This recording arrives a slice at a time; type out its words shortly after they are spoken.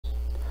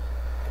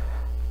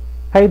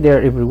Hi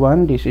there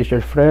everyone, this is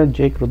your friend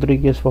Jake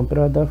Rodriguez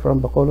Pomperada from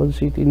Bacolod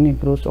City,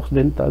 Negros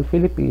Occidental,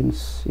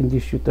 Philippines. In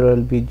this tutorial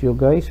video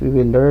guys, we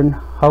will learn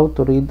how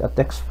to read a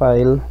text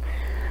file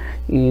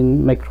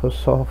in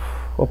Microsoft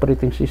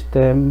operating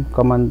system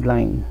command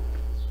line.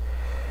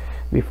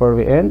 Before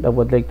we end, I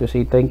would like to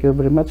say thank you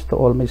very much to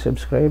all my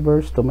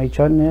subscribers to my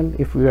channel.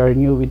 If you are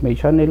new with my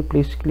channel,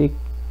 please click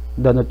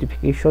the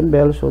notification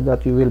bell so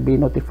that you will be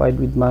notified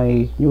with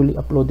my newly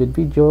uploaded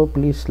video.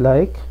 Please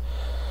like,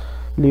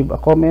 leave a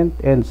comment,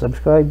 and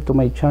subscribe to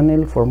my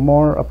channel for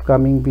more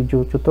upcoming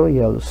video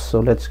tutorials. So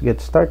let's get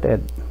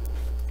started.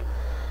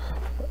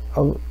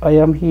 I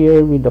am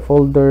here with the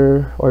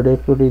folder or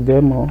directory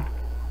demo.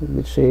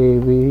 Let's say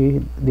we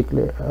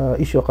declare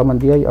issue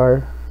command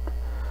dir.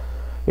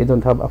 We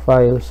don't have a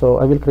file, so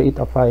I will create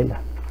a file.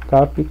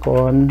 Copy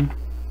con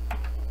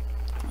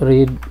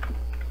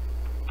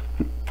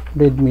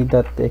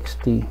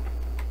readme.txt.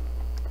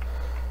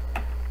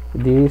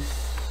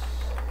 This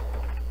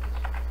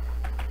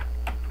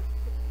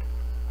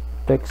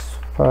text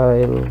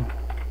file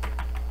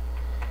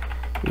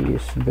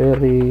is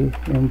very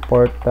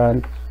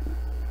important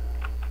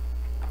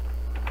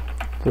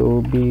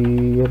to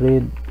be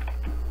read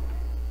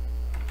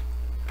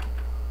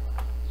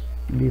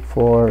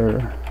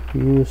before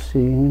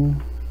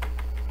using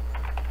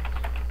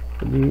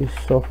this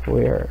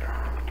software.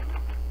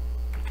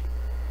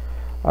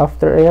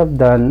 After I have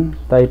done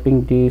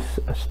typing this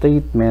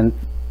statement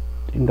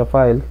in the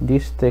file,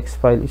 this text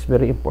file is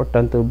very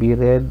important to be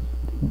read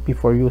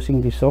before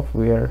using the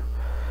software.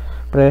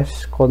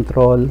 Press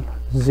Ctrl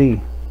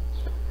Z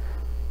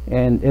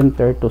and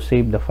enter to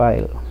save the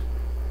file.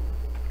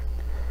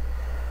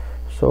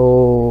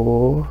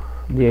 So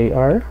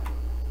dir,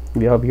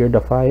 we have here the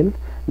file.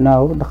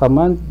 Now the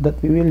command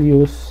that we will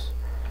use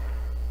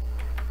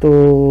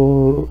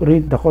to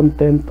read the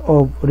content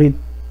of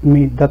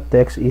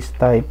readme.txt is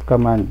type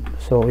command.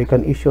 So we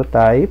can issue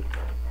type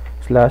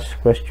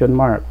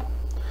 /?.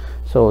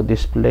 So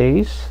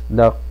displays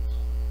the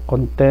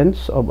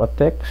contents of a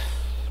text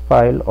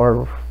file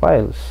or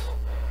files,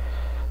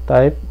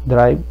 type,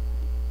 drive,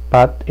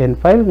 path, and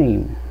file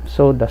name.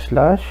 So the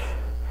slash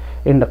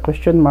and the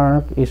question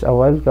mark is a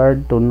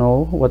wildcard to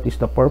know what is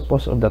the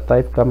purpose of the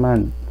type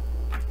command.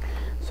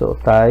 So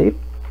type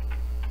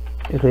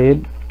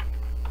readme.txt.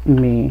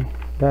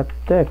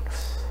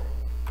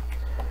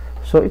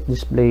 So it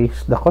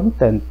displays the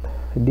content.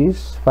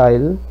 This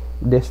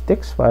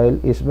text file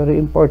is very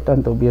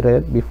important to be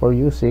read before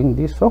using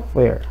this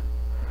software.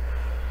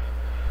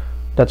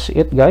 That's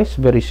it guys,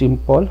 very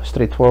simple,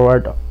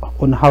 straightforward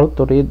on how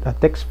to read a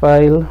text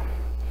file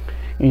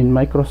in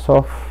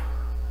Microsoft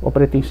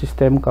operating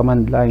system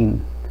command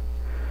line.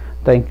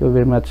 Thank you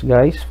very much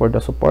guys for the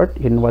support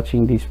in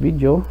watching this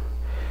video.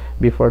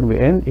 Before we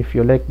end, if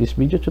you like this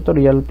video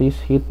tutorial, please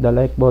hit the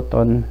like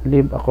button,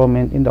 leave a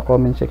comment in the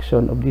comment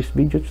section of this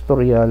video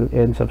tutorial,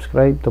 and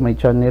subscribe to my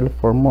channel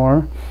for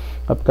more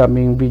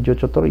upcoming video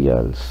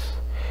tutorials.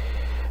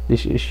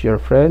 This is your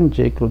friend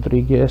Jake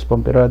Rodriguez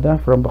Pomperada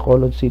from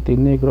Bacolod City,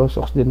 Negros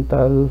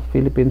Occidental,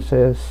 Philippines.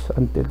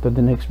 Until to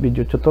the next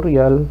video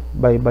tutorial,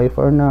 bye bye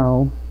for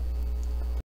now.